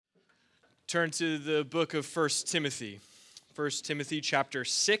turn to the book of 1 Timothy. 1 Timothy chapter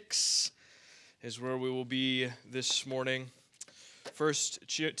 6 is where we will be this morning. 1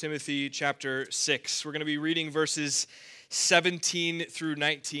 Timothy chapter 6. We're going to be reading verses 17 through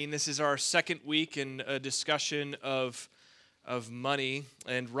 19. This is our second week in a discussion of money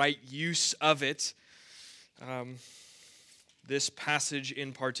and right use of it. This passage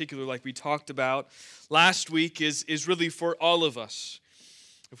in particular, like we talked about last week, is really for all of us.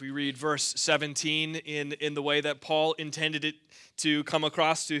 If we read verse 17 in the way that Paul intended it to come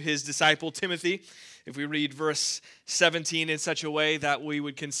across to his disciple Timothy, if we read verse 17 in such a way that we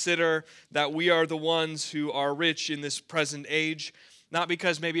would consider that we are the ones who are rich in this present age, not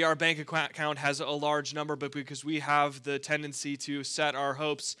because maybe our bank account has a large number, but because we have the tendency to set our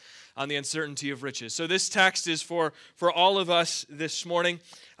hopes on the uncertainty of riches. So this text is for all of us this morning.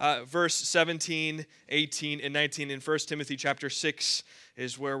 Verse 17, 18, and 19 in 1 Timothy chapter 6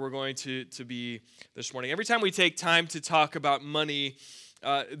 is where we're going to be this morning. Every time we take time to talk about money,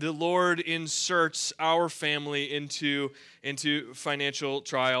 the Lord inserts our family into financial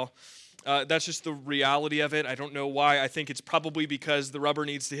trial. That's just the reality of it. I don't know why. I think it's probably because the rubber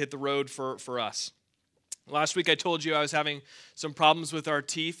needs to hit the road for us. Last week I told you I was having some problems with our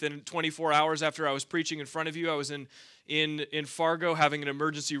teeth, and 24 hours after I was preaching in front of you, I was in Fargo having an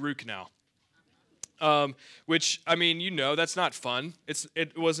emergency root canal. Which, I mean, that's not fun.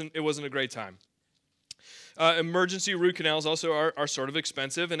 It wasn't a great time. Emergency root canals also are sort of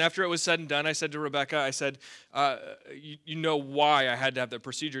expensive. And after it was said and done, I said to Rebecca, I said, you know why I had to have that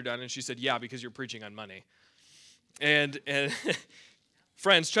procedure done? And she said, yeah, because you're preaching on money. And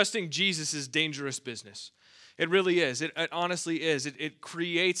friends, trusting Jesus is dangerous business. It really is. It honestly is. It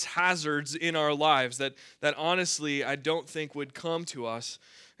creates hazards in our lives that honestly I don't think would come to us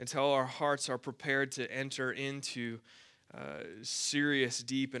until our hearts are prepared to enter into serious,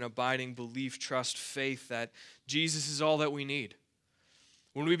 deep, and abiding belief, trust, faith that Jesus is all that we need.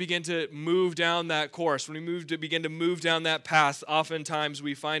 When we begin to move down that course, when we begin to move down that path, oftentimes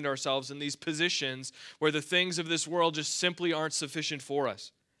we find ourselves in these positions where the things of this world just simply aren't sufficient for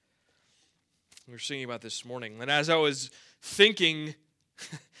us. We were singing about this morning. And as I was thinking,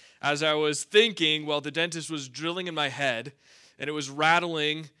 well, the dentist was drilling in my head, and it was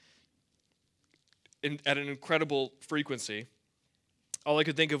rattling at an incredible frequency. All I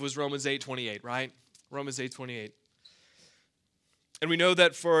could think of was Romans 8:28, right? Romans 8:28. And we know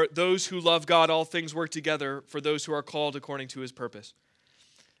that for those who love God, all things work together for those who are called according to his purpose.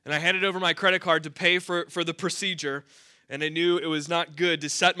 And I handed over my credit card to pay for the procedure, and I knew it was not good to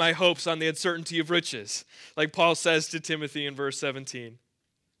set my hopes on the uncertainty of riches, like Paul says to Timothy in verse 17.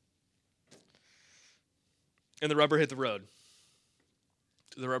 And the rubber hit the road.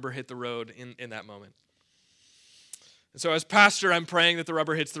 The rubber hit the road in that moment. And so as pastor, I'm praying that the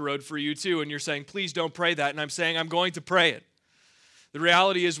rubber hits the road for you too, and you're saying, please don't pray that, and I'm saying I'm going to pray it. The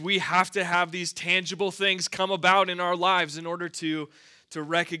reality is we have to have these tangible things come about in our lives in order to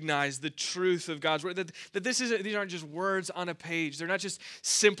recognize the truth of God's word. That these aren't just words on a page. They're not just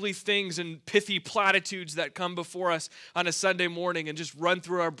simply things and pithy platitudes that come before us on a Sunday morning and just run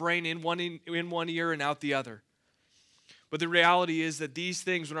through our brain in one ear and out the other. But the reality is that these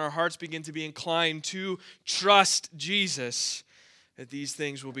things, when our hearts begin to be inclined to trust Jesus, that these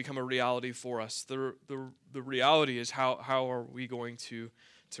things will become a reality for us. The reality is how are we going to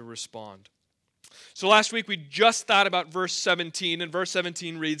respond? So last week we just thought about verse 17, and verse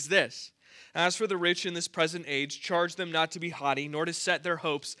 17 reads this: As for the rich in this present age, charge them not to be haughty, nor to set their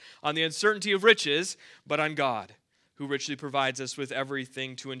hopes on the uncertainty of riches, but on God, who richly provides us with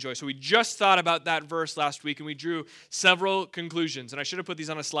everything to enjoy. So we just thought about that verse last week, and we drew several conclusions. And I should have put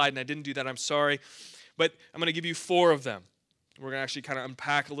these on a slide, and I didn't do that. I'm sorry. But I'm going to give you 4 of them. We're going to actually kind of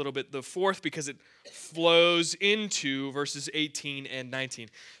unpack a little bit the fourth because it flows into verses 18 and 19.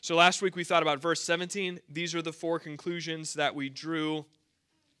 So last week we thought about verse 17. These are the 4 conclusions that we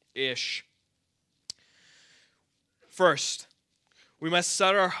drew-ish. First, we must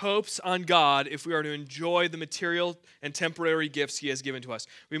set our hopes on God if we are to enjoy the material and temporary gifts he has given to us.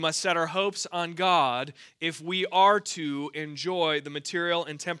 We must set our hopes on God if we are to enjoy the material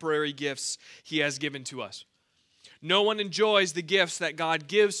and temporary gifts he has given to us. No one enjoys the gifts that God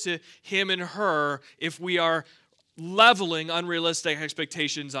gives to him and her if we are leveling unrealistic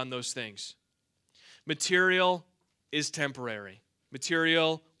expectations on those things. Material is temporary.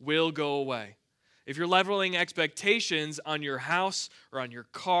 Material will go away. If you're leveling expectations on your house or on your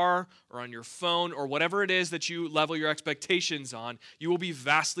car or on your phone or whatever it is that you level your expectations on, you will be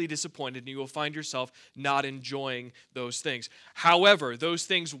vastly disappointed and you will find yourself not enjoying those things. However, those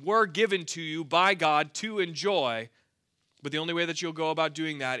things were given to you by God to enjoy, But the only way that you'll go about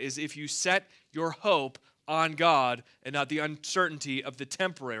doing that is if you set your hope on God and not the uncertainty of the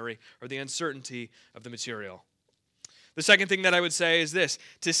temporary or the uncertainty of the material. The second thing that I would say is this: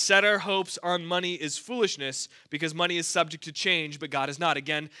 to set our hopes on money is foolishness because money is subject to change, but God is not.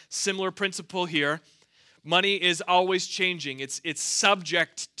 Again, similar principle here. Money is always changing. It's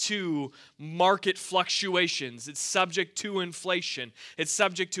subject to market fluctuations. It's subject to inflation. It's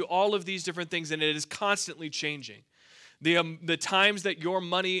subject to all of these different things, and it is constantly changing. The times that your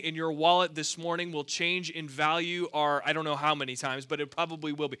money in your wallet this morning will change in value are, I don't know how many times, but it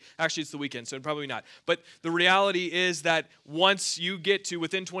probably will be. Actually, it's the weekend, so probably not. But the reality is that once you get to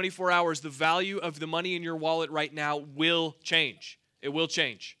within 24 hours, the value of the money in your wallet right now will change. It will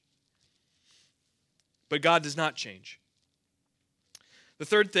change. But God does not change. The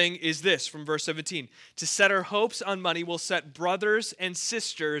third thing is this from verse 17. To set our hopes on money will set brothers and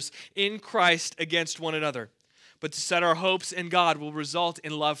sisters in Christ against one another. But to set our hopes in God will result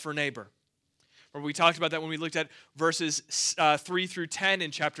in love for neighbor. Or we talked about that when we looked at verses 3 through 10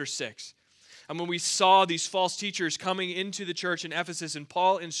 in chapter 6. And when we saw these false teachers coming into the church in Ephesus and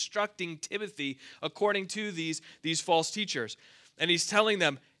Paul instructing Timothy according to these false teachers. And he's telling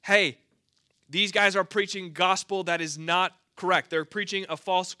them, hey, these guys are preaching gospel that is not correct. They're preaching a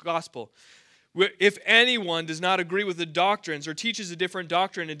false gospel. If anyone does not agree with the doctrines or teaches a different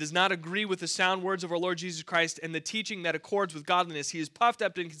doctrine and does not agree with the sound words of our Lord Jesus Christ and the teaching that accords with godliness, he is puffed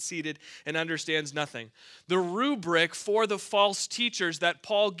up and conceited and understands nothing. The rubric for the false teachers that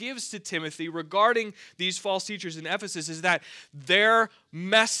Paul gives to Timothy regarding these false teachers in Ephesus is that their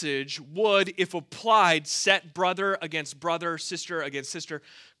message would, if applied, set brother against brother, sister against sister,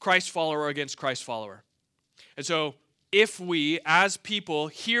 Christ follower against Christ follower. And so, if we, as people,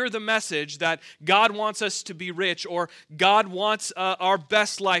 hear the message that God wants us to be rich or God wants our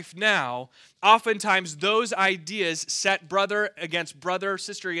best life now, oftentimes those ideas set brother against brother,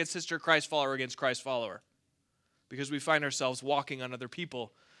 sister against sister, Christ follower against Christ follower. Because we find ourselves walking on other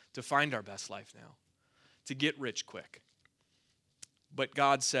people to find our best life now, to get rich quick. But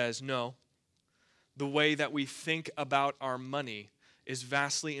God says, no, the way that we think about our money is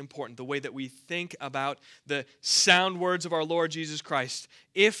vastly important. The way that we think about the sound words of our Lord Jesus Christ.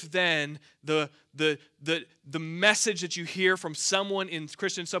 If then the message that you hear from someone in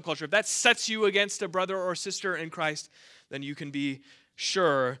Christian subculture, if that sets you against a brother or sister in Christ, then you can be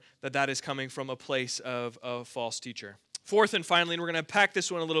sure that that is coming from a place of a false teacher. Fourth and finally, and we're going to pack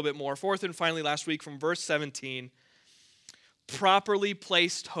this one a little bit more. Fourth and finally, last week from verse 17, properly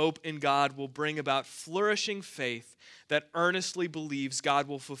placed hope in God will bring about flourishing faith that earnestly believes God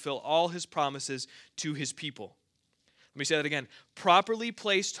will fulfill all his promises to his people. Let me say that again. Properly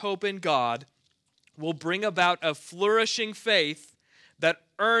placed hope in God will bring about a flourishing faith that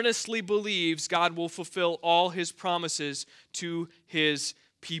earnestly believes God will fulfill all his promises to his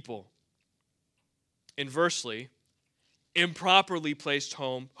people. Inversely, improperly placed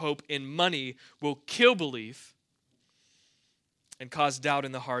hope in money will kill belief and cause doubt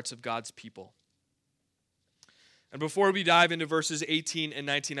in the hearts of God's people. And before we dive into verses 18 and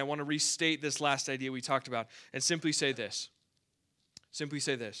 19, I want to restate this last idea we talked about and simply say this. Simply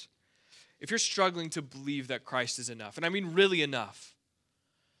say this. If you're struggling to believe that Christ is enough, and I mean really enough,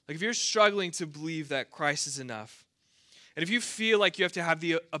 like if you're struggling to believe that Christ is enough, and if you feel like you have to have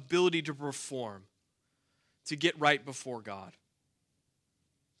the ability to perform, to get right before God,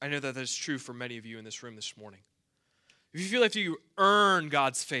 I know that that's true for many of you in this room this morning. If you feel like you earn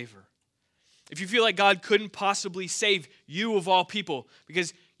God's favor, if you feel like God couldn't possibly save you of all people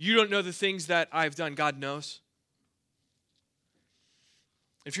because you don't know the things that I've done, God knows.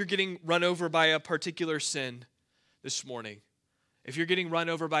 If you're getting run over by a particular sin this morning, if you're getting run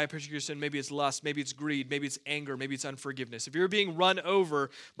over by a particular sin, maybe it's lust, maybe it's greed, maybe it's anger, maybe it's unforgiveness. If you're being run over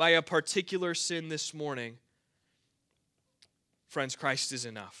by a particular sin this morning, friends, Christ is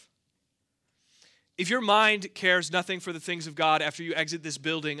enough. If your mind cares nothing for the things of God after you exit this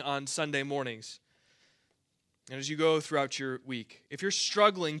building on Sunday mornings, and as you go throughout your week, if you're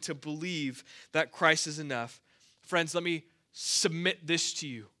struggling to believe that Christ is enough, friends, let me submit this to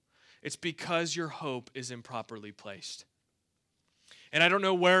you. It's because your hope is improperly placed. And I don't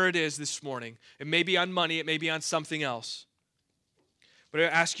know where it is this morning. It may be on money, it may be on something else. But I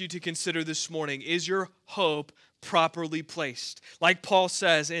ask you to consider this morning, is your hope properly placed? Like Paul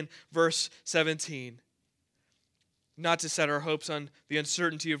says in verse 17, not to set our hopes on the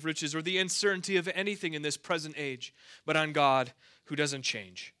uncertainty of riches or the uncertainty of anything in this present age, but on God who doesn't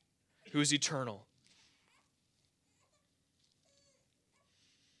change, who is eternal.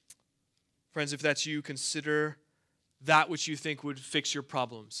 Friends, if that's you, consider that which you think would fix your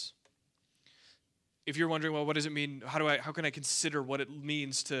problems. if you're wondering, well, what does it mean? How can I consider what it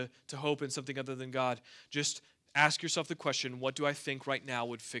means to hope in something other than God? Just ask yourself the question, what do I think right now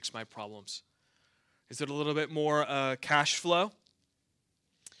would fix my problems? Is it a little bit more cash flow?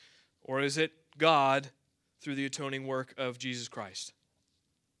 Or is it God through the atoning work of Jesus Christ?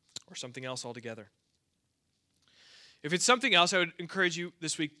 Or something else altogether? If it's something else, I would encourage you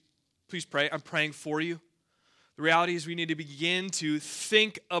this week, please pray. I'm praying for you. The reality is we need to begin to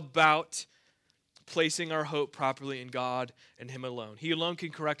think about placing our hope properly in God and Him alone. He alone can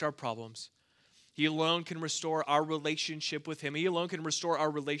correct our problems. He alone can restore our relationship with Him. He alone can restore our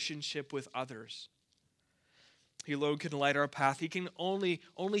relationship with others. He alone can light our path. Only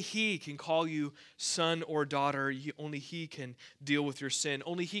He can call you son or daughter. Only He can deal with your sin.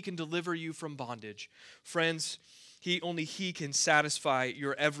 Only He can deliver you from bondage. Friends, only He can satisfy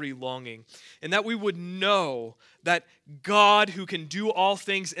your every longing. And that we would know that God, who can do all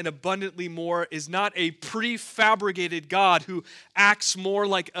things and abundantly more, is not a prefabricated God who acts more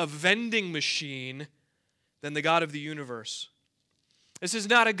like a vending machine than the God of the universe. This is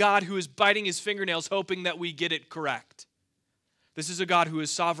not a God who is biting His fingernails hoping that we get it correct. This is a God who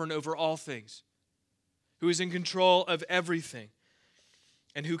is sovereign over all things, who is in control of everything,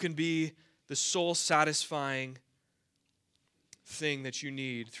 and who can be the soul satisfying thing that you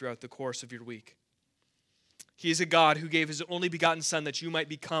need throughout the course of your week. He is a God who gave His only begotten Son that you might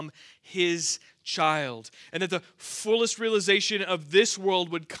become His child, and that the fullest realization of this world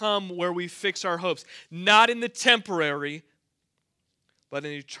would come where we fix our hopes, not in the temporary, but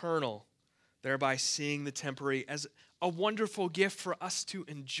in eternal, thereby seeing the temporary as a wonderful gift for us to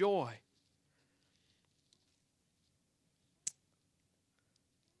enjoy.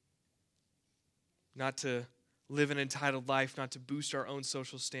 Not to live an entitled life, not to boost our own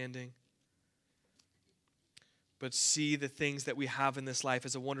social standing, but see the things that we have in this life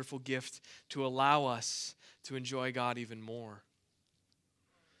as a wonderful gift to allow us to enjoy God even more.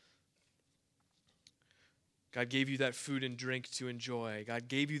 God gave you that food and drink to enjoy. God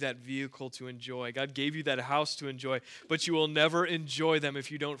gave you that vehicle to enjoy. God gave you that house to enjoy. But you will never enjoy them if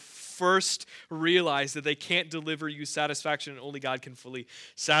you don't first realize that they can't deliver you satisfaction and only God can fully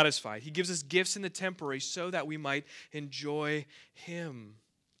satisfy. He gives us gifts in the temporary so that we might enjoy Him,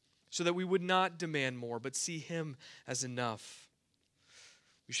 so that we would not demand more, but see Him as enough.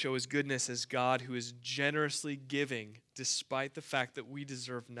 We show His goodness as God who is generously giving despite the fact that we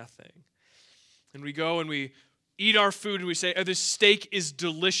deserve nothing. And we go and we eat our food and we say, oh, this steak is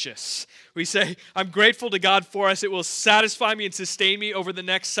delicious. We say, I'm grateful to God for us. It will satisfy me and sustain me over the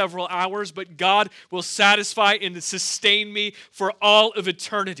next several hours, but God will satisfy and sustain me for all of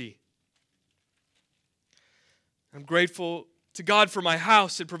eternity. I'm grateful to God for my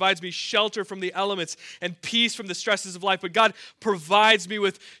house. It provides me shelter from the elements and peace from the stresses of life, but God provides me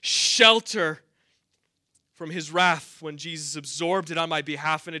with shelter from His wrath when Jesus absorbed it on my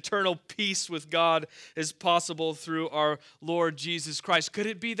behalf. An eternal peace with God is possible through our Lord Jesus Christ. Could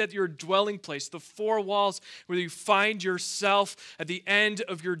it be that your dwelling place, the four walls where you find yourself at the end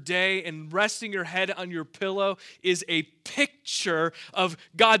of your day and resting your head on your pillow, is a picture of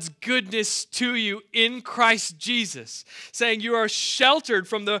God's goodness to you in Christ Jesus, saying you are sheltered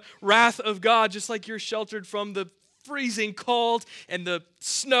from the wrath of God just like you're sheltered from the freezing cold and the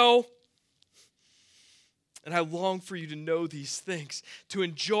snow. And I long for you to know these things, to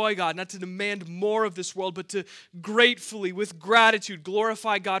enjoy God, not to demand more of this world, but to gratefully, with gratitude,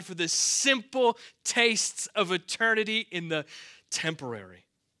 glorify God for the simple tastes of eternity in the temporary.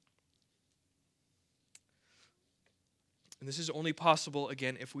 And this is only possible,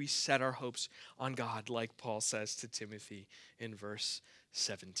 again, if we set our hopes on God, like Paul says to Timothy in verse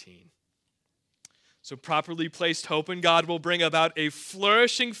 17. So properly placed hope in God will bring about a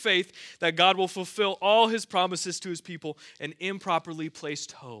flourishing faith that God will fulfill all His promises to His people. And improperly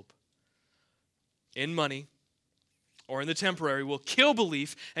placed hope in money or in the temporary will kill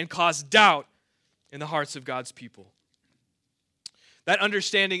belief and cause doubt in the hearts of God's people. That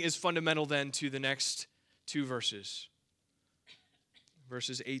understanding is fundamental then to the next two verses,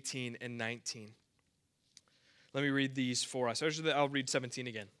 verses 18 and 19. Let me read these for us. I'll read 17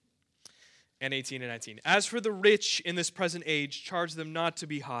 again. And 18 and 19. As for the rich in this present age, charge them not to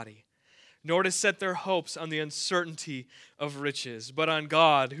be haughty, nor to set their hopes on the uncertainty of riches, but on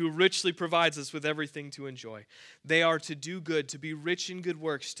God, who richly provides us with everything to enjoy. They are to do good, to be rich in good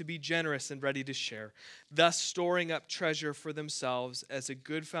works, to be generous and ready to share, thus storing up treasure for themselves as a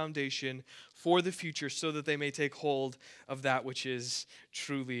good foundation for the future, so that they may take hold of that which is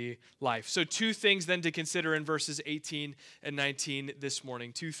truly life. So two things then to consider in verses 18 and 19 this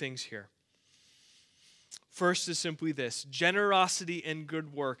morning. Two things here. First is simply this: generosity and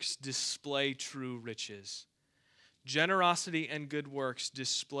good works display true riches. Generosity and good works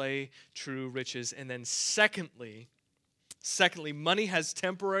display true riches. And then secondly, money has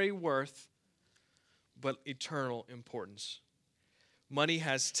temporary worth, but eternal importance. Money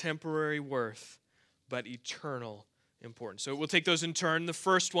has temporary worth, but eternal importance. So we'll take those in turn. The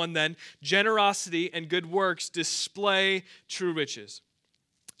first one then, generosity and good works display true riches.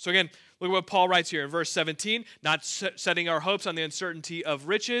 So again, look at what Paul writes here in verse 17, not setting our hopes on the uncertainty of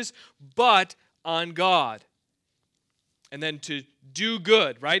riches, but on God. And then to do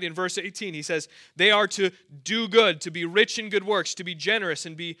good, right? In verse 18, he says, they are to do good, to be rich in good works, to be generous,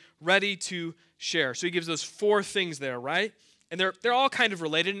 and be ready to share. So he gives those four things there, right? And they're all kind of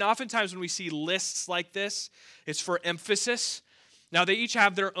related. And oftentimes when we see lists like this, it's for emphasis. Now, they each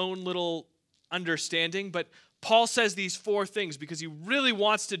have their own little understanding, but Paul says these four things because he really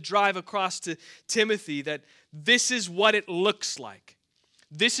wants to drive across to Timothy that this is what it looks like.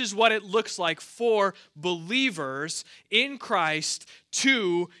 This is what it looks like for believers in Christ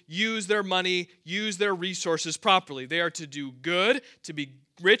to use their money, use their resources properly. They are to do good, to be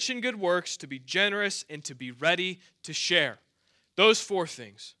rich in good works, to be generous, and to be ready to share. Those four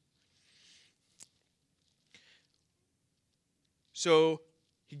things. So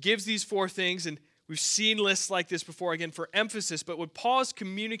he gives these four things, and we've seen lists like this before, again, for emphasis, but what Paul is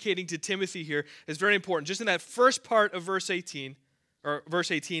communicating to Timothy here is very important. Just in that first part of verse 18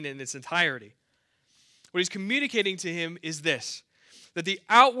 in its entirety, what he's communicating to him is this, that the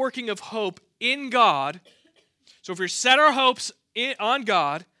outworking of hope in God, so if we set our hopes on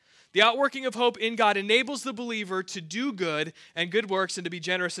God, the outworking of hope in God enables the believer to do good and good works and to be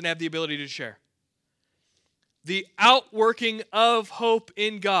generous and have the ability to share. The outworking of hope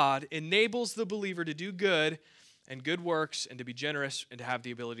in God enables the believer to do good and good works and to be generous and to have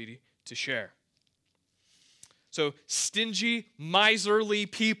the ability to share. So stingy, miserly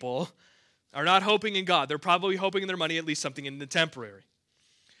people are not hoping in God. They're probably hoping in their money, at least something in the temporary.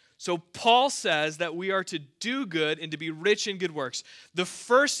 So Paul says that we are to do good and to be rich in good works. The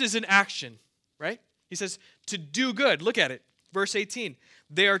first is an action, right? He says to do good. Look at it. Verse 18.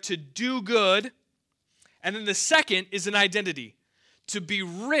 They are to do good. And then the second is an identity. To be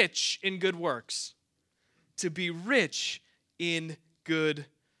rich in good works. To be rich in good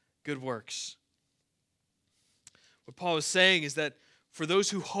works. What Paul is saying is that for those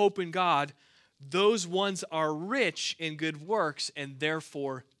who hope in God, those ones are rich in good works and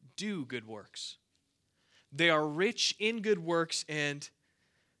therefore do good works. They are rich in good works and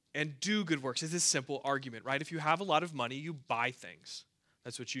do good works. It's a simple argument, right? If you have a lot of money, you buy things.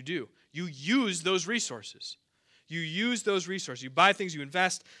 That's what you do. You use those resources. You buy things, you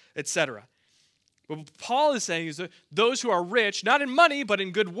invest, etc. But what Paul is saying is that those who are rich, not in money, but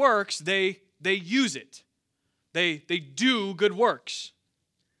in good works, they use it. They do good works.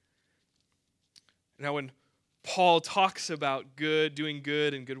 Now, when Paul talks about doing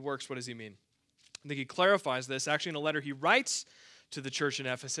good and good works, what does he mean? I think he clarifies this actually in a letter he writes to the church in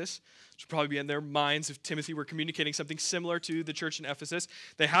Ephesus, which would probably be in their minds if Timothy were communicating something similar to the church in Ephesus.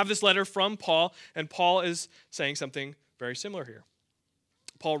 They have this letter from Paul, and Paul is saying something very similar here.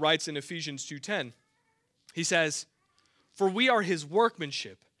 Paul writes in Ephesians 2:10, he says, "For we are his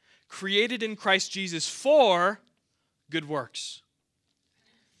workmanship, created in Christ Jesus for good works,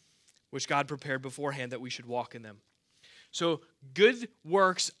 which God prepared beforehand that we should walk in them." So good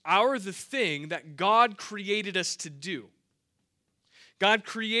works are the thing that God created us to do. God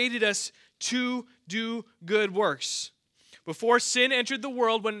created us to do good works. Before sin entered the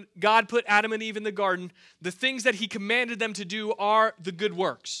world, when God put Adam and Eve in the garden, the things that he commanded them to do are the good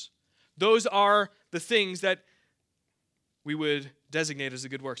works. Those are the things that we would designate as the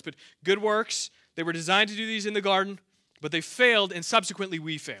good works. But good works, they were designed to do these in the garden, but they failed, and subsequently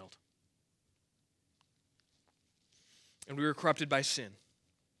we failed. And we were corrupted by sin.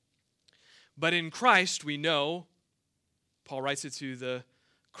 But in Christ, we know, Paul writes it to the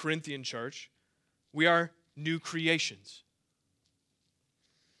Corinthian church, we are new creations.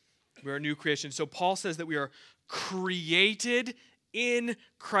 We are new creations. So Paul says that we are created in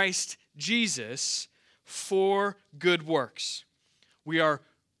Christ Jesus for good works. We are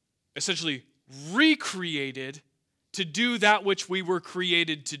essentially recreated to do that which we were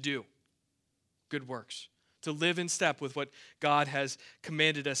created to do. Good works. To live in step with what God has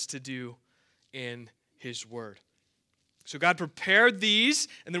commanded us to do in his word. So God prepared these,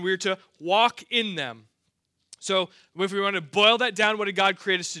 and then we are to walk in them. So if we want to boil that down, what did God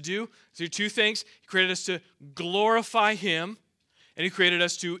create us to do? So two things. He created us to glorify him, and he created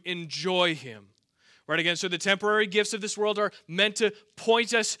us to enjoy him. Right, again, so the temporary gifts of this world are meant to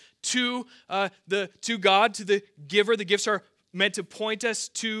point us to God, to the giver. The gifts are meant to point us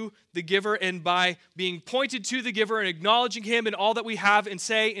to the giver, and by being pointed to the giver and acknowledging him in all that we have and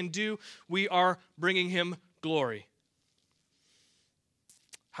say and do, we are bringing him glory.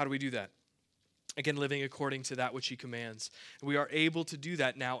 How do we do that? Again, living according to that which he commands. We are able to do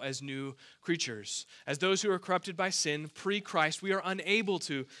that now as new creatures. As those who are corrupted by sin, pre-Christ, we are unable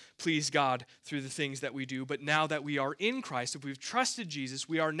to please God through the things that we do. But now that we are in Christ, if we've trusted Jesus,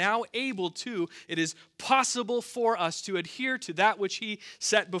 we are now able to, it is possible for us to adhere to that which he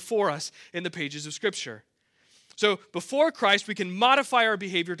set before us in the pages of Scripture. So before Christ, we can modify our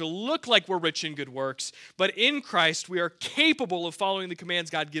behavior to look like we're rich in good works, but in Christ, we are capable of following the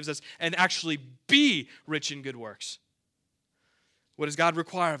commands God gives us and actually be rich in good works. What does God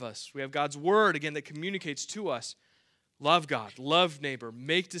require of us? We have God's word, again, that communicates to us. Love God, love neighbor,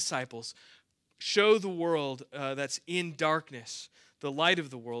 make disciples, show the world that's in darkness, the light of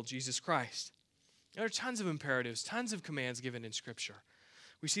the world, Jesus Christ. There are tons of imperatives, tons of commands given in Scripture.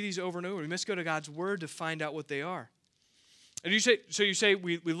 We see these over and over. We must go to God's word to find out what they are. And you say,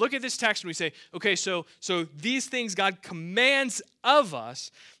 we look at this text and we say, okay, so these things God commands of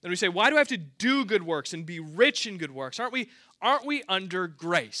us. Then we say, why do I have to do good works and be rich in good works? Aren't we under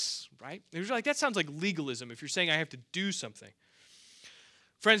grace, right? And you're like, that sounds like legalism if you're saying I have to do something.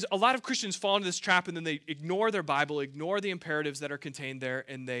 Friends, a lot of Christians fall into this trap and then they ignore their Bible, ignore the imperatives that are contained there,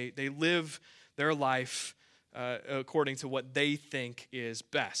 and they live their life according to what they think is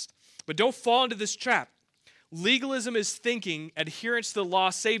best. But don't fall into this trap. Legalism is thinking adherence to the law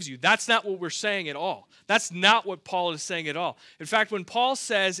saves you. That's not what we're saying at all. That's not what Paul is saying at all. In fact, when Paul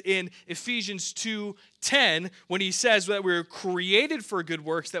says in Ephesians 2:10, when he says that we're created for good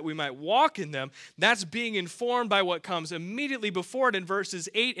works that we might walk in them, that's being informed by what comes immediately before it in verses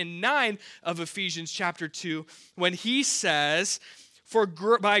 8 and 9 of Ephesians chapter 2, when he says, "For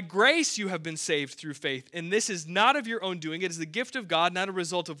by grace you have been saved through faith, and this is not of your own doing. It is the gift of God, not a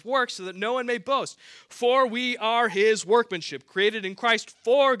result of works, so that no one may boast. For we are his workmanship, created in Christ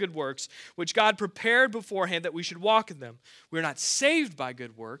for good works, which God prepared beforehand that we should walk in them." We are not saved by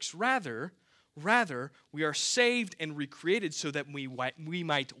good works. Rather, we are saved and recreated so that we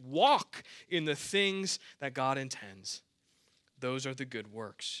might walk in the things that God intends. Those are the good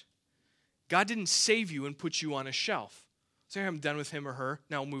works. God didn't save you and put you on a shelf. Say, I'm done with him or her.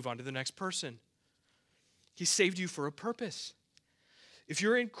 Now we'll move on to the next person. He saved you for a purpose. If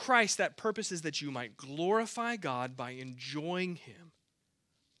you're in Christ, that purpose is that you might glorify God by enjoying him.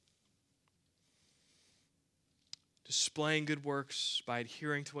 Displaying good works by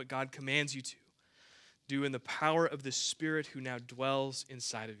adhering to what God commands you to do in the power of the Spirit who now dwells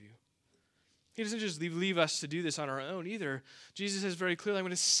inside of you. He doesn't just leave us to do this on our own either. Jesus says very clearly, I'm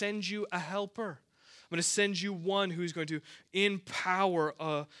going to send you a helper. I'm going to send you one who's going to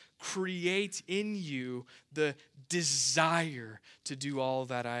empower, create in you the desire to do all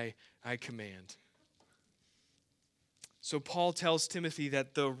that I command. So Paul tells Timothy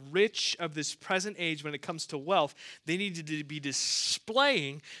that the rich of this present age, when it comes to wealth, they need to be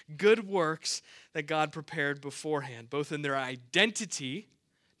displaying good works that God prepared beforehand, both in their identity,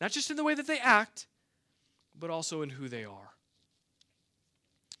 not just in the way that they act, but also in who they are.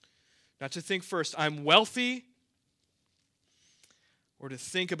 Not to think first, I'm wealthy, or to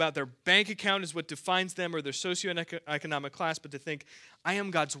think about their bank account as what defines them or their socioeconomic class, but to think, I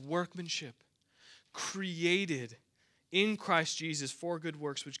am God's workmanship, created in Christ Jesus for good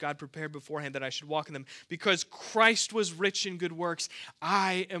works, which God prepared beforehand that I should walk in them. Because Christ was rich in good works,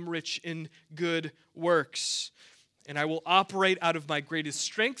 I am rich in good works. And I will operate out of my greatest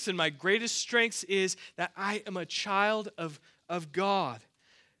strengths, and my greatest strengths is that I am a child of God.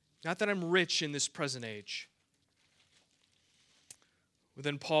 Not that I'm rich in this present age. But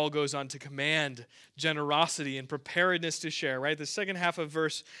then Paul goes on to command generosity and preparedness to share, right? The second half of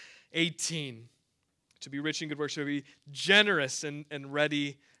verse 18. To be rich in good works, to be generous and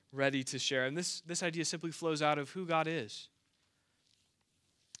ready to share. And this idea simply flows out of who God is.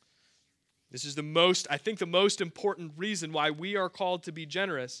 This is the most important reason why we are called to be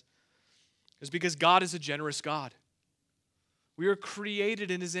generous is because God is a generous God. We are created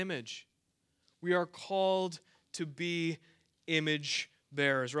in his image. We are called to be image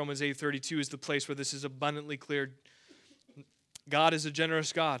bearers. Romans 8:32 is the place where this is abundantly clear. God is a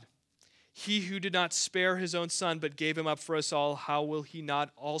generous God. He who did not spare his own son, but gave him up for us all, how will he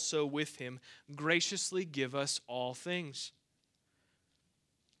not also with him graciously give us all things?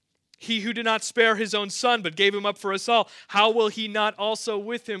 He who did not spare his own son, but gave him up for us all, how will he not also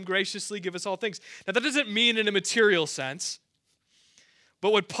with him graciously give us all things? Now that doesn't mean in a material sense.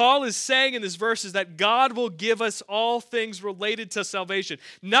 But what Paul is saying in this verse is that God will give us all things related to salvation.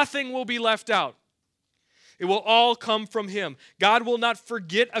 Nothing will be left out. It will all come from him. God will not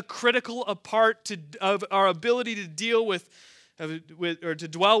forget a critical part of our ability to deal with or to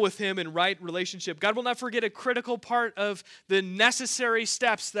dwell with him in right relationship. God will not forget a critical part of the necessary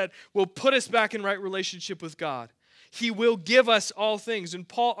steps that will put us back in right relationship with God. He will give us all things. And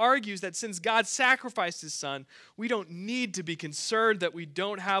Paul argues that since God sacrificed his son, we don't need to be concerned that we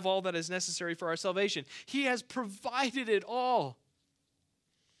don't have all that is necessary for our salvation. He has provided it all.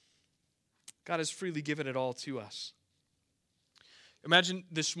 God has freely given it all to us. Imagine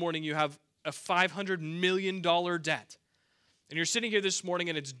this morning you have a $500 million debt. And you're sitting here this morning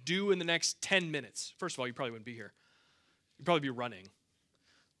and it's due in the next 10 minutes. First of all, you probably wouldn't be here. You'd probably be running.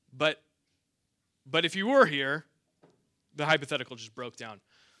 But if you were here, the hypothetical just broke down.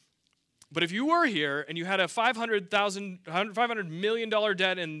 But if you were here and you had a $500 million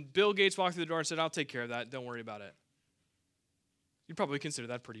debt and Bill Gates walked through the door and said, I'll take care of that, don't worry about it. You'd probably consider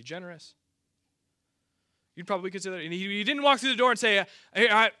that pretty generous. You'd probably consider that. And he didn't walk through the door and say, hey,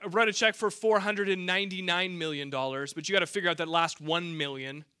 I wrote a check for $499 million, but you got to figure out that last $1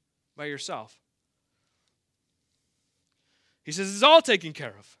 million by yourself. He says it's all taken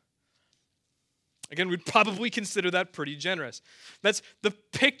care of. Again, we'd probably consider that pretty generous. That's the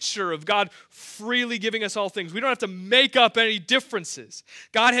picture of God freely giving us all things. We don't have to make up any differences.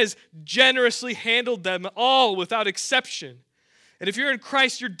 God has generously handled them all without exception. And if you're in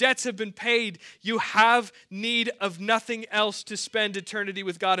Christ, your debts have been paid. You have need of nothing else to spend eternity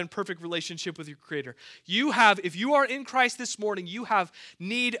with God in perfect relationship with your Creator. If you are in Christ this morning, you have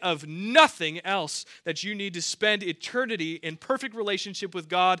need of nothing else that you need to spend eternity in perfect relationship with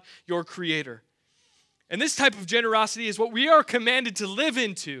God, your Creator. And this type of generosity is what we are commanded to live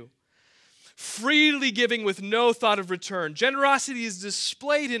into. Freely giving with no thought of return. Generosity is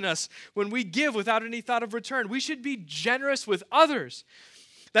displayed in us when we give without any thought of return. We should be generous with others.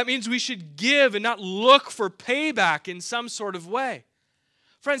 That means we should give and not look for payback in some sort of way.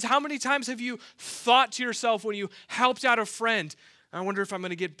 Friends, how many times have you thought to yourself when you helped out a friend, I wonder if I'm going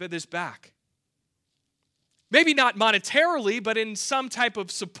to get this back? Maybe not monetarily, but in some type of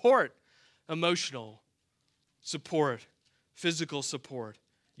support, emotional support, physical support,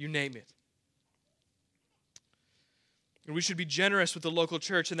 you name it. And we should be generous with the local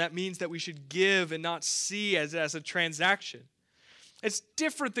church, and that means that we should give and not see as a transaction. It's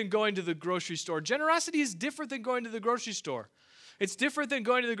different than going to the grocery store. Generosity is different than going to the grocery store. It's different than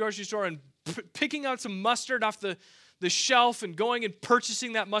going to the grocery store and picking out some mustard off the shelf and going and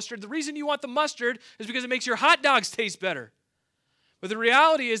purchasing that mustard. The reason you want the mustard is because it makes your hot dogs taste better. But the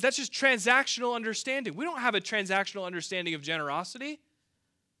reality is that's just transactional understanding. We don't have a transactional understanding of generosity.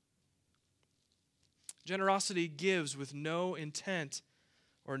 Generosity gives with no intent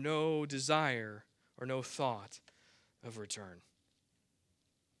or no desire or no thought of return.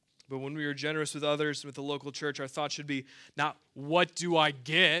 But when we are generous with others, with the local church, our thought should be not what do I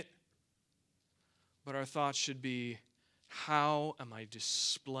get, but our thought should be how am I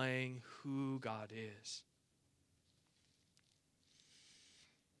displaying who God is?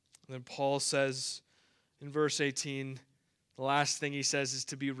 And then Paul says in verse 18, the last thing he says is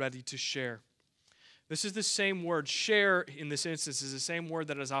to be ready to share. This is the same word. Share, in this instance, is the same word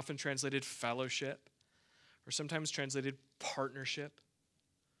that is often translated fellowship or sometimes translated partnership.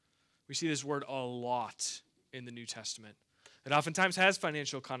 We see this word a lot in the New Testament. It oftentimes has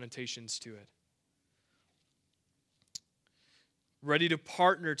financial connotations to it. Ready to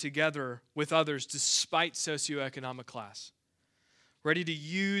partner together with others despite socioeconomic class. Ready to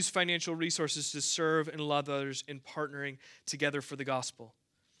use financial resources to serve and love others in partnering together for the gospel.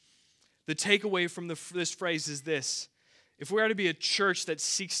 The takeaway from this phrase is this. If we are to be a church that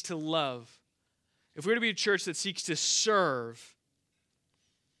seeks to love, if we are to be a church that seeks to serve,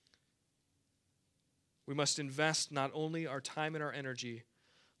 we must invest not only our time and our energy,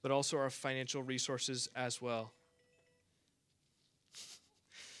 but also our financial resources as well.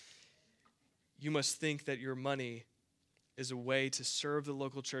 You must think that your money is a way to serve the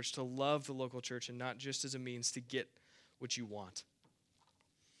local church, to love the local church, and not just as a means to get what you want.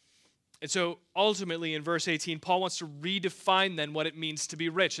 And so ultimately in verse 18, Paul wants to redefine then what it means to be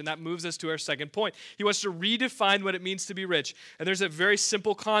rich. And that moves us to our second point. He wants to redefine what it means to be rich. And there's a very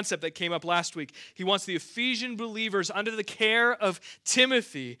simple concept that came up last week. He wants the Ephesian believers under the care of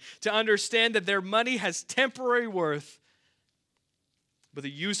Timothy to understand that their money has temporary worth, but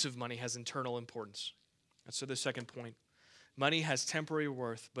the use of money has eternal importance. That's the second point. Money has temporary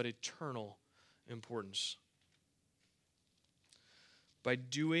worth, but eternal importance. By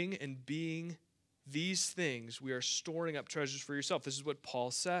doing and being these things, we are storing up treasures for yourself. This is what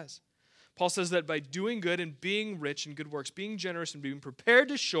Paul says. Paul says that by doing good and being rich in good works, being generous and being prepared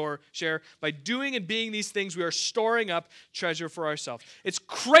to share, by doing and being these things, we are storing up treasure for ourselves. It's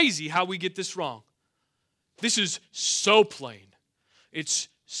crazy how we get this wrong. This is so plain. It's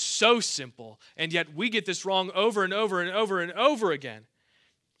so simple. And yet we get this wrong over and over and over and over again.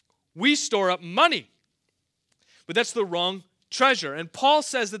 We store up money, but that's the wrong treasure. And Paul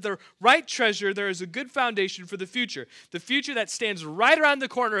says that the right treasure, there is a good foundation for the future that stands right around the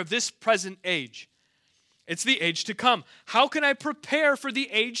corner of this present age. It's the age to come. How can I prepare for the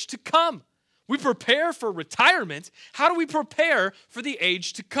age to come? We prepare for retirement. How do we prepare for the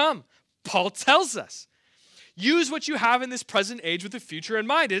age to come? Paul tells us, use what you have in this present age with the future in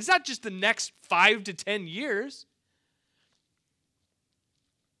mind. It's not just the next 5 to 10 years,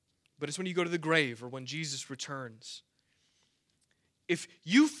 but it's when you go to the grave or when Jesus returns. If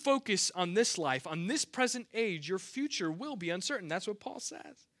you focus on this life, on this present age, your future will be uncertain. That's what Paul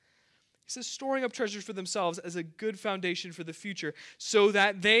says. He says, storing up treasures for themselves as a good foundation for the future, so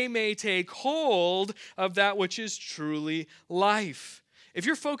that they may take hold of that which is truly life. If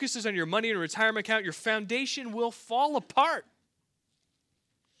your focus is on your money and retirement account, your foundation will fall apart.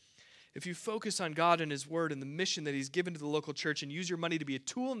 If you focus on God and His Word and the mission that He's given to the local church and use your money to be a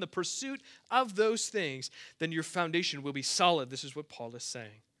tool in the pursuit of those things, then your foundation will be solid. This is what Paul is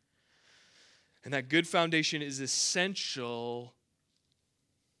saying. And that good foundation is essential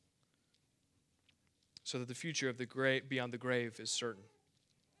so that the future of the grave, beyond the grave is certain.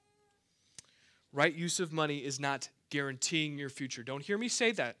 Right use of money is not guaranteeing your future. Don't hear me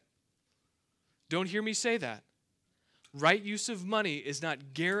say that. Don't hear me say that. Right use of money is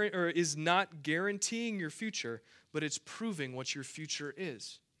not guaranteeing your future, but it's proving what your future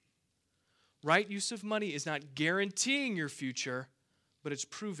is. Right use of money is not guaranteeing your future, but it's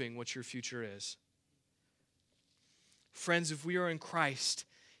proving what your future is. Friends, if we are in Christ,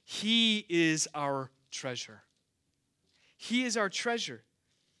 He is our treasure. He is our treasure.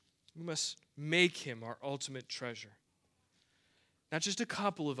 We must make Him our ultimate treasure. Not just a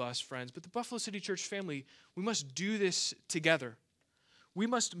couple of us, friends, but the Buffalo City Church family, we must do this together. We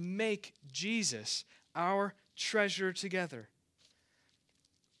must make Jesus our treasure together.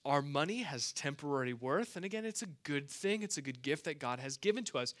 Our money has temporary worth, and again, it's a good thing. It's a good gift that God has given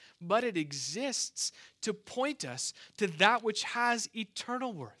to us, but it exists to point us to that which has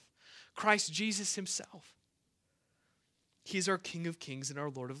eternal worth, Christ Jesus Himself. He is our King of Kings and our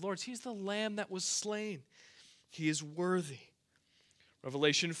Lord of Lords. He is the Lamb that was slain. He is worthy.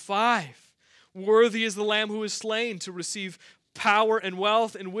 Revelation 5, worthy is the Lamb who was slain to receive power and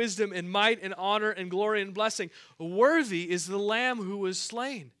wealth and wisdom and might and honor and glory and blessing. Worthy is the Lamb who was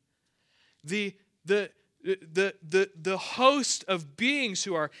slain. The host of beings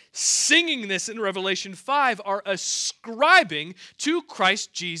who are singing this in Revelation 5 are ascribing to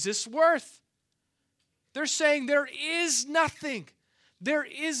Christ Jesus worth. They're saying there is nothing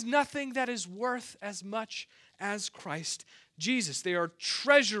that is worth as much as Christ Jesus. They are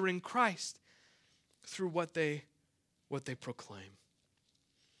treasuring Christ through what they proclaim.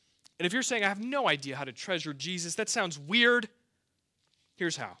 And if you're saying, I have no idea how to treasure Jesus, that sounds weird,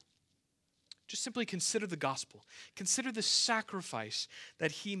 here's how. Just simply consider the gospel. Consider the sacrifice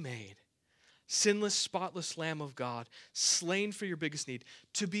that He made. Sinless, spotless Lamb of God, slain for your biggest need,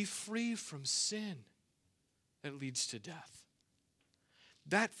 to be free from sin that leads to death.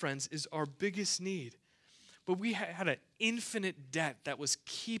 That, friends, is our biggest need. But we had an infinite debt that was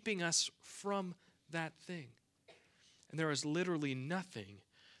keeping us from that thing. And there is literally nothing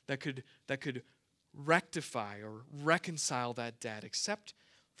that could rectify or reconcile that debt except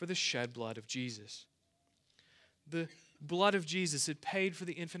for the shed blood of Jesus. The blood of Jesus, it paid for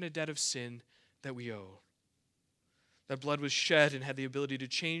the infinite debt of sin that we owe. That blood was shed and had the ability to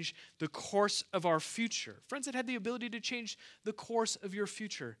change the course of our future. Friends, it had the ability to change the course of your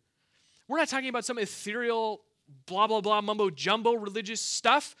future. We're not talking about some ethereal, blah, blah, blah, mumbo jumbo religious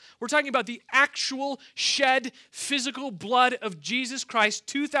stuff. We're talking about the actual shed physical blood of Jesus Christ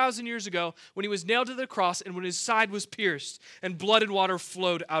 2,000 years ago when He was nailed to the cross and when His side was pierced and blood and water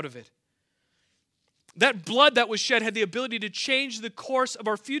flowed out of it. That blood that was shed had the ability to change the course of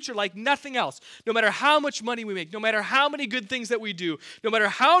our future like nothing else. No matter how much money we make, no matter how many good things that we do, no matter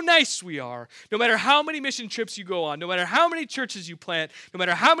how nice we are, no matter how many mission trips you go on, no matter how many churches you plant, no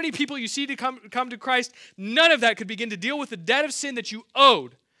matter how many people you see to come to Christ, none of that could begin to deal with the debt of sin that you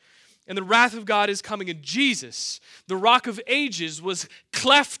owed. And the wrath of God is coming. And Jesus, the Rock of Ages, was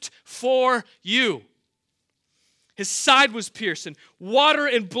cleft for you. His side was pierced, and water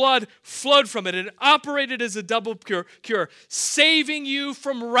and blood flowed from it, and it operated as a double cure, saving you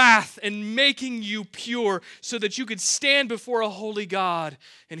from wrath and making you pure so that you could stand before a holy God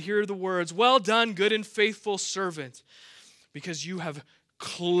and hear the words, "Well done, good and faithful servant," because you have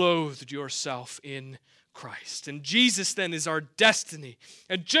clothed yourself in Christ. And Jesus then is our destiny.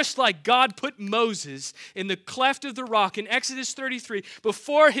 And just like God put Moses in the cleft of the rock in Exodus 33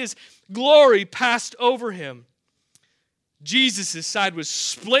 before his glory passed over him, Jesus' side was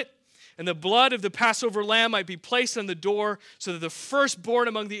split, and the blood of the Passover lamb might be placed on the door so that the firstborn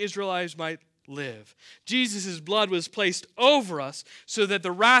among the Israelites might live. Jesus' blood was placed over us so that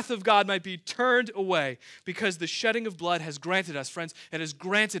the wrath of God might be turned away, because the shedding of blood has granted us, friends, it has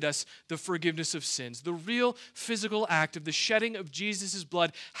granted us the forgiveness of sins. The real physical act of the shedding of Jesus'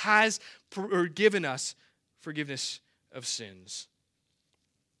 blood has given us forgiveness of sins.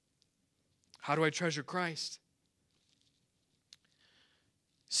 How do I treasure Christ?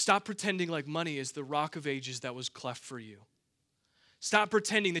 Stop pretending like money is the rock of ages that was cleft for you. Stop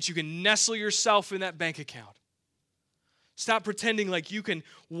pretending that you can nestle yourself in that bank account. Stop pretending like you can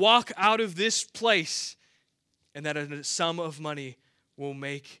walk out of this place and that a sum of money will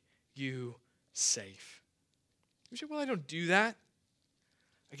make you safe. You say, well, I don't do that.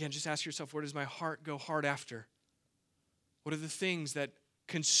 Again, just ask yourself, where does my heart go hard after? What are the things that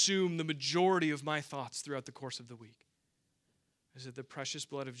consume the majority of my thoughts throughout the course of the week? Is it the precious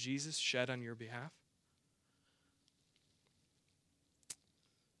blood of Jesus shed on your behalf?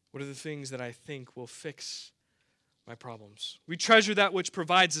 What are the things that I think will fix my problems? We treasure that which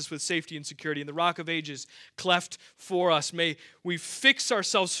provides us with safety and security. And the rock of ages cleft for us. May we fix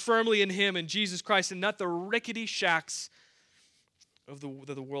ourselves firmly in Him, in Jesus Christ, and not the rickety shacks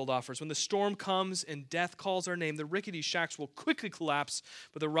that the world offers. When the storm comes and death calls our name, the rickety shacks will quickly collapse,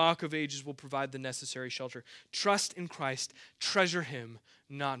 but the rock of ages will provide the necessary shelter. Trust in Christ. Treasure Him,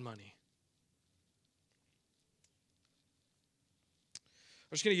 not money.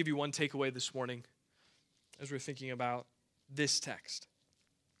 I'm just going to give you one takeaway this morning as we're thinking about this text.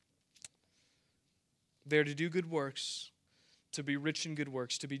 They are to do good works, to be rich in good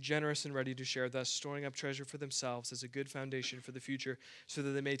works, to be generous and ready to share, thus storing up treasure for themselves as a good foundation for the future, so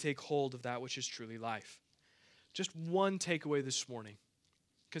that they may take hold of that which is truly life. Just one takeaway this morning.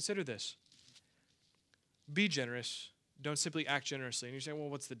 Consider this. Be generous. Don't simply act generously. And you're saying, well,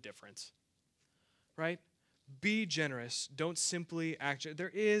 what's the difference? Right? Be generous. Don't simply act.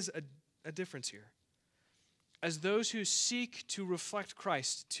 There is a difference here. As those who seek to reflect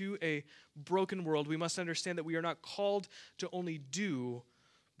Christ to a broken world, we must understand that we are not called to only do,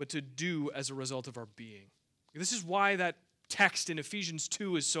 but to do as a result of our being. This is why that text in Ephesians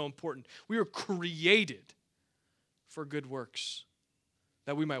 2 is so important. We are created for good works,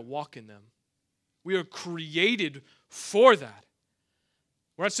 that we might walk in them. We are created for that.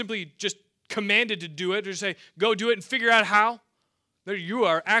 We're not simply just commanded to do it or say, go do it and figure out how. No, you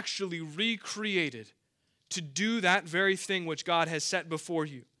are actually recreated to do that very thing which God has set before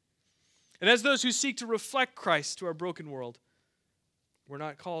you. And as those who seek to reflect Christ to our broken world, we're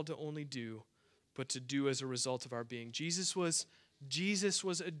not called to only do, but to do as a result of our being. Jesus was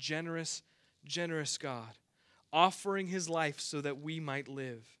a generous God, offering His life so that we might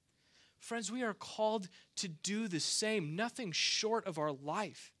live. Friends, we are called to do the same, nothing short of our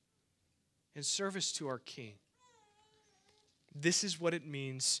life in service to our King. This is what it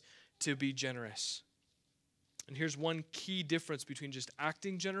means to be generous. And here's one key difference between just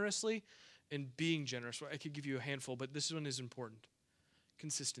acting generously and being generous. I could give you a handful, but this one is important.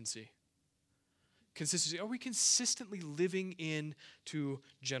 Consistency. Consistency. Are we consistently living into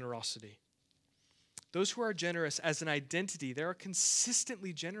generosity? Those who are generous as an identity, they are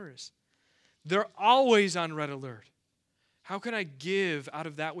consistently generous. They're always on red alert. How can I give out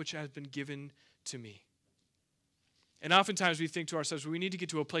of that which has been given to me? And oftentimes we think to ourselves, we need to get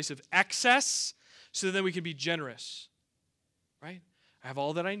to a place of excess so that then we can be generous, right? I have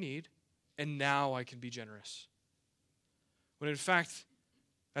all that I need, and now I can be generous. When in fact,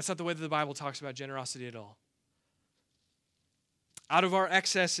 that's not the way that the Bible talks about generosity at all. Out of our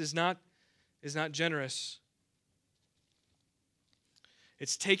excess is not generous.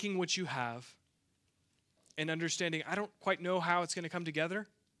 It's taking what you have and understanding, I don't quite know how it's going to come together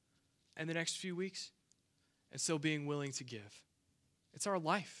in the next few weeks, and still being willing to give. It's our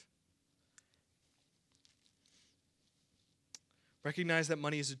life. Recognize that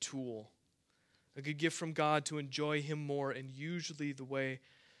money is a tool, a good gift from God to enjoy Him more, and usually the way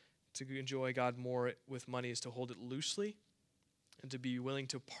to enjoy God more with money is to hold it loosely and to be willing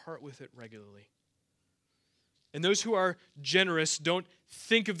to part with it regularly. And those who are generous don't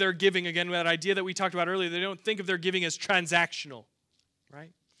think of their giving, again, that idea that we talked about earlier, they don't think of their giving as transactional,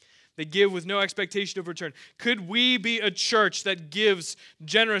 right? They give with no expectation of return. Could we be a church that gives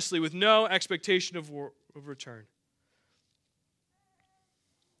generously with no expectation of return?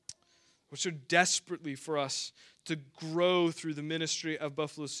 We're so desperately for us to grow through the ministry of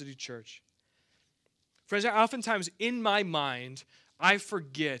Buffalo City Church. Friends, oftentimes in my mind, I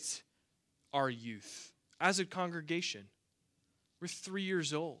forget our youth. As a congregation, we're 3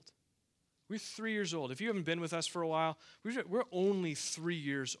 years old. We're 3 years old. If you haven't been with us for a while, we're only 3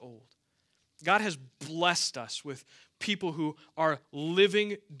 years old. God has blessed us with people who are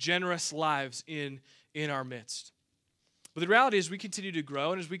living generous lives in our midst. But the reality is we continue to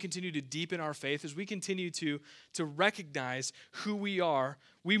grow, and as we continue to deepen our faith, as we continue to recognize who we are,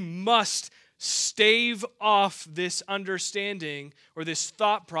 we must stave off this understanding or this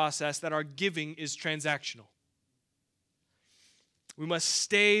thought process that our giving is transactional. We must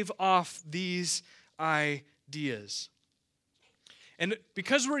stave off these ideas. And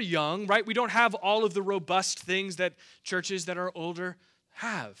because we're young, right, we don't have all of the robust things that churches that are older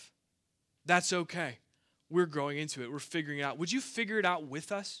have. That's okay. We're growing into it. We're figuring it out. Would you figure it out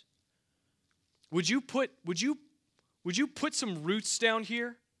with us? Would you put some roots down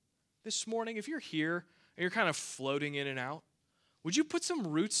here this morning? If you're here and you're kind of floating in and out, would you put some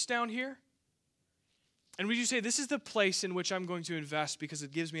roots down here? And would you say, this is the place in which I'm going to invest because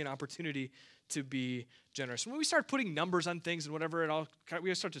it gives me an opportunity to be generous? When we start putting numbers on things and whatever,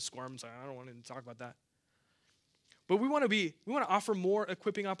 we start to squirm. So I don't want to talk about that. But we want to offer more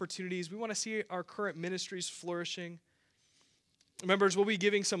equipping opportunities. We want to see our current ministries flourishing. Members, we'll be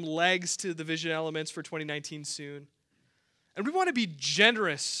giving some legs to the vision elements for 2019 soon. And we want to be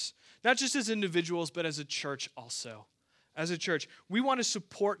generous, not just as individuals, but as a church also. As a church, we want to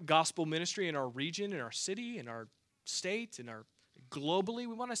support gospel ministry in our region, in our city, in our state, globally.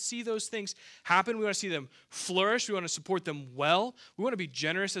 We want to see those things happen. We want to see them flourish. We want to support them well. We want to be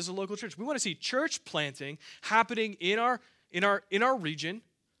generous as a local church. We want to see church planting happening in our region,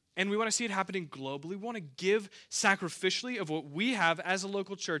 and we want to see it happening globally. We want to give sacrificially of what we have as a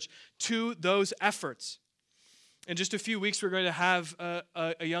local church to those efforts. In just a few weeks, we're going to have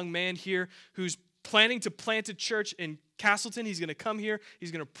a young man here who's planning to plant a church in Castleton. He's going to come here.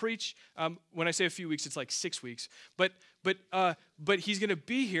 He's going to preach. When I say a few weeks, it's like 6 weeks. But he's going to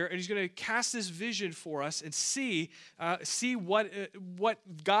be here, and he's going to cast this vision for us and see what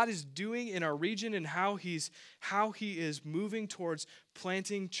God is doing in our region and how He is moving towards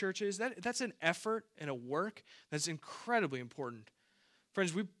planting churches. That's an effort and a work that's incredibly important.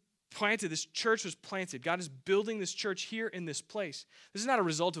 Friends, this church was planted. God is building this church here in this place. This is not a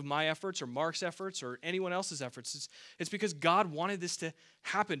result of my efforts or Mark's efforts or anyone else's efforts. It's because God wanted this to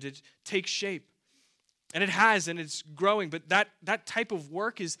happen, to take shape. And it has, and it's growing. But that type of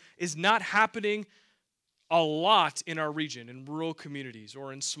work is not happening a lot in our region, in rural communities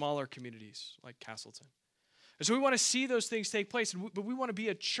or in smaller communities like Castleton. And so we want to see those things take place, but we want to be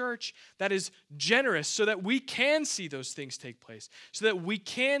a church that is generous so that we can see those things take place, so that we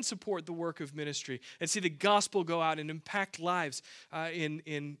can support the work of ministry and see the gospel go out and impact lives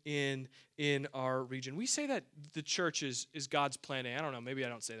in our region. We say that the church is God's plan A. I don't know, maybe I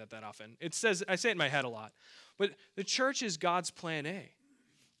don't say that often. I say it in my head a lot. But the church is God's plan A.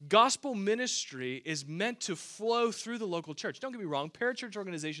 Gospel ministry is meant to flow through the local church. Don't get me wrong, parachurch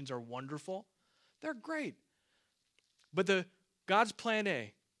organizations are wonderful. They're great. But God's plan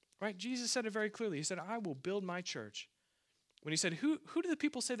A, right? Jesus said it very clearly. He said, I will build my church. When he said, who do the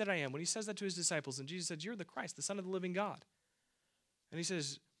people say that I am? When he says that to his disciples, and Jesus said, you're the Christ, the Son of the living God. And he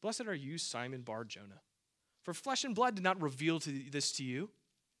says, blessed are you, Simon Bar-Jonah. For flesh and blood did not reveal this to you.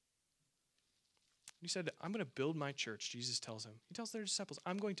 He said, I'm going to build my church, Jesus tells him. He tells their disciples,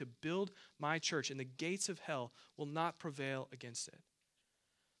 I'm going to build my church, and the gates of hell will not prevail against it.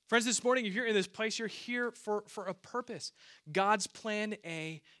 Friends, this morning, if you're in this place, you're here for a purpose. God's plan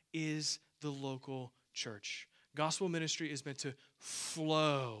A is the local church. Gospel ministry is meant to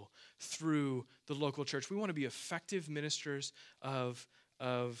flow through the local church. We want to be effective ministers of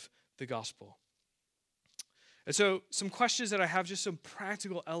the gospel. And so some questions that I have, just some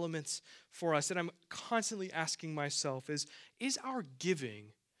practical elements for us that I'm constantly asking myself is our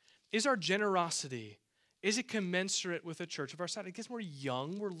giving, is our generosity, is it commensurate with a church of our size? Because we're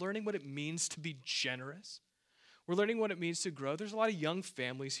young, we're learning what it means to be generous. We're learning what it means to grow. There's a lot of young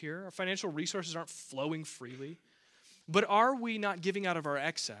families here. Our financial resources aren't flowing freely. But are we not giving out of our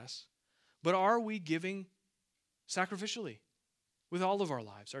excess? But are we giving sacrificially with all of our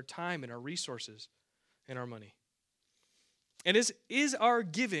lives, our time and our resources and our money? And is our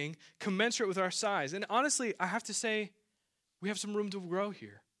giving commensurate with our size? And honestly, I have to say, we have some room to grow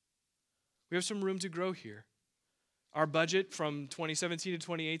here. We have some room to grow here. Our budget from 2017 to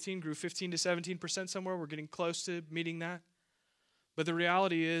 2018 grew 15 to 17% somewhere. We're getting close to meeting that. But the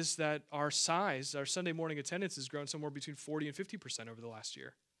reality is that our size, our Sunday morning attendance has grown somewhere between 40 and 50% over the last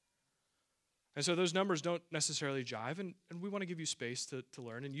year. And so those numbers don't necessarily jive, and we want to give you space to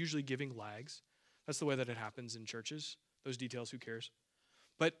learn, and usually giving lags. That's the way that it happens in churches. Those details, who cares?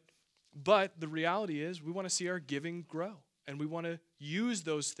 But the reality is we want to see our giving grow, and we want to use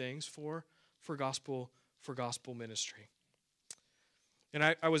those things for gospel ministry. And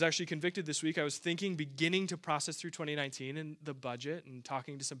I was actually convicted this week. I was beginning to process through 2019 and the budget and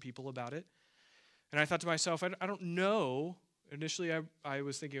talking to some people about it. And I thought to myself, I don't know. Initially, I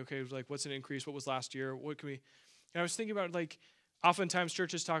was thinking, okay, like, what's an increase? What was last year? What can we? And I was thinking about, like, oftentimes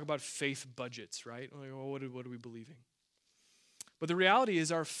churches talk about faith budgets, right? Like, well, what are we believing? But the reality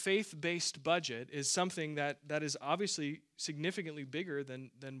is our faith-based budget is something that is obviously significantly bigger than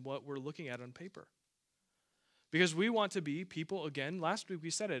what we're looking at on paper. Because we want to be people, again, last week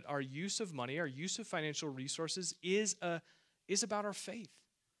we said it, our use of money, our use of financial resources is about our faith.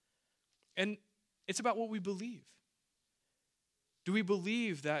 And it's about what we believe. Do we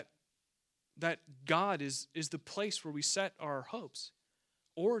believe that God is the place where we set our hopes?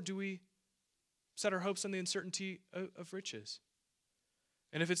 Or do we set our hopes on the uncertainty of riches?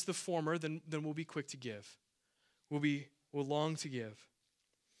 And if it's the former, then we'll be quick to give. We'll long to give.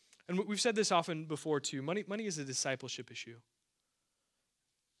 And we've said this often before too. Money is a discipleship issue.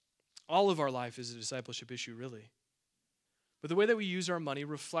 All of our life is a discipleship issue, really. But the way that we use our money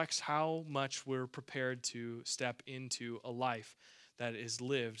reflects how much we're prepared to step into a life that is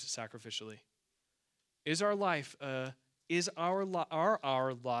lived sacrificially. Is our life, are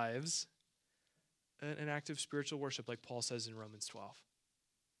our lives an act of spiritual worship, like Paul says in Romans 12?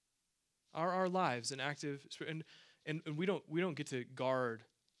 Are our lives an active, and we don't get to guard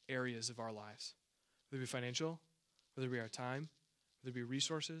areas of our lives, whether it be financial, whether it be our time, whether it be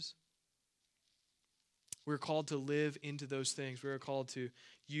resources. We're called to live into those things. We're called to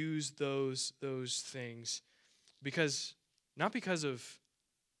use those things not because of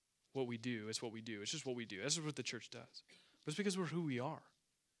what we do. It's what we do. It's just what we do. This is what the church does. But it's because we're who we are.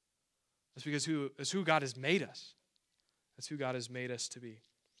 It's because it's who God has made us. That's who God has made us to be.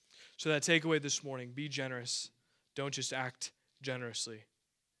 So that takeaway this morning, be generous. Don't just act generously.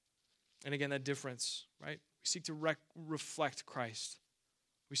 And again, that difference, right? We seek to reflect Christ.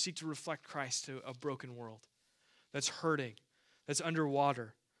 We seek to reflect Christ to a broken world that's hurting, that's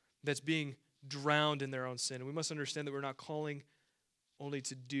underwater, that's being drowned in their own sin. And we must understand that we're not calling only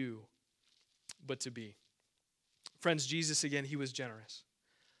to do, but to be. Friends, Jesus, again, he was generous.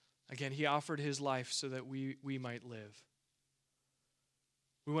 Again, he offered his life so that we might live.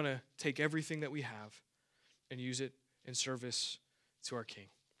 We want to take everything that we have and use it in service to our King.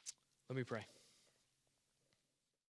 Let me pray.